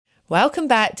Welcome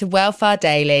back to Welfare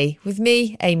Daily with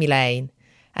me, Amy Lane.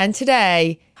 And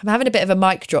today I'm having a bit of a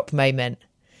mic drop moment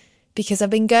because I've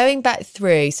been going back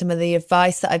through some of the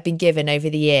advice that I've been given over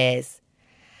the years.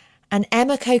 And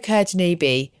Emma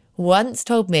Kirk-Odunubi once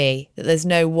told me that there's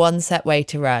no one set way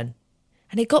to run.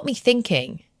 And it got me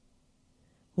thinking,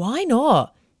 why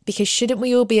not? Because shouldn't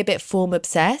we all be a bit form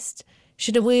obsessed?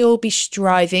 Shouldn't we all be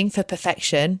striving for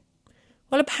perfection?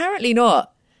 Well, apparently not.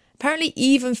 Apparently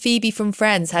even Phoebe from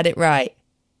Friends had it right.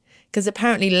 Because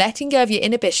apparently letting go of your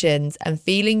inhibitions and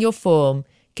feeling your form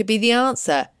could be the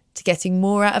answer to getting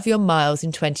more out of your miles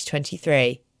in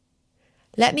 2023.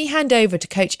 Let me hand over to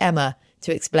Coach Emma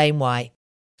to explain why.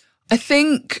 I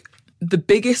think the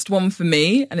biggest one for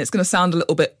me, and it's going to sound a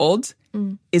little bit odd,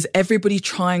 is everybody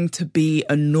trying to be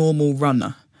a normal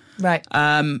runner. Right.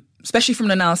 Especially from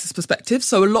an analysis perspective.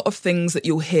 So a lot of things that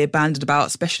you'll hear banded about,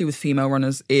 especially with female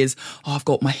runners, is, I've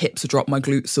got my hips are dropped, my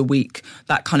glutes are weak,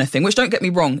 that kind of thing, which don't get me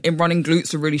wrong, in running,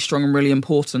 glutes are really strong and really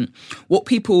important. What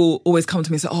people always come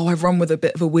to me and say, I run with a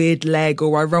bit of a weird leg,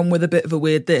 or I run with a bit of a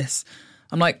weird this.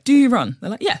 I'm like, do you run?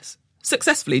 They're like, yes.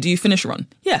 Successfully. Do you finish a run?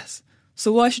 Yes.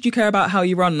 So why should you care about how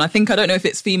you run? And I don't know if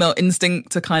it's female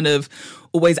instinct to kind of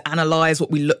always analyse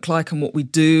what we look like and what we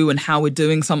do and how we're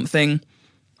doing something.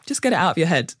 Just get it out of your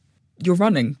head. You're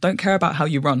running. Don't care about how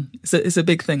you run. It's a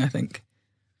big thing, I think.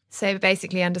 So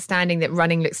basically understanding that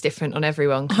running looks different on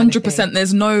everyone. 100%.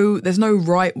 There's no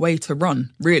right way to run,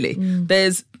 really.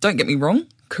 There's, don't get me wrong,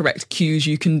 correct cues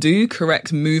you can do,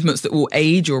 correct movements that will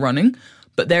aid your running.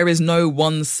 But there is no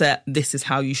one set, this is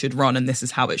how you should run and this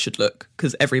is how it should look,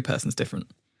 because every person's different.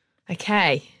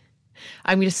 Okay.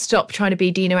 I'm going to stop trying to be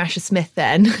Dina Asher-Smith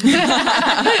then.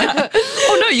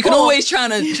 Oh, no, you can always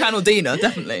channel Dina,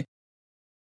 definitely.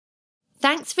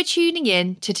 Thanks for tuning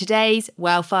in to today's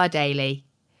Welfare Daily.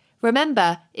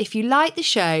 Remember, if you like the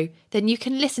show, then you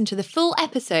can listen to the full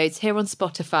episodes here on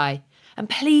Spotify. And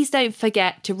please don't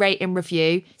forget to rate and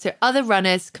review so other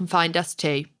runners can find us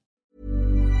too.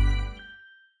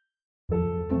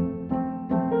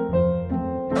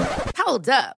 Hold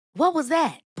up. What was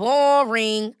that?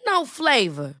 Boring. No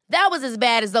flavor. That was as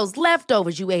bad as those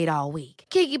leftovers you ate all week.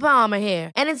 Keke Palmer here.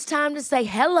 And it's time to say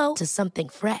hello to something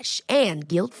fresh and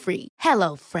guilt-free.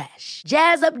 Hello Fresh.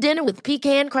 Jazz up dinner with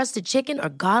pecan-crusted chicken or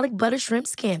garlic butter shrimp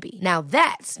scampi. Now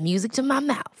that's music to my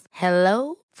mouth.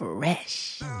 Hello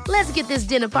Fresh. Let's get this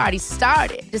dinner party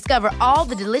started. Discover all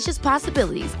the delicious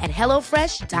possibilities at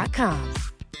HelloFresh.com.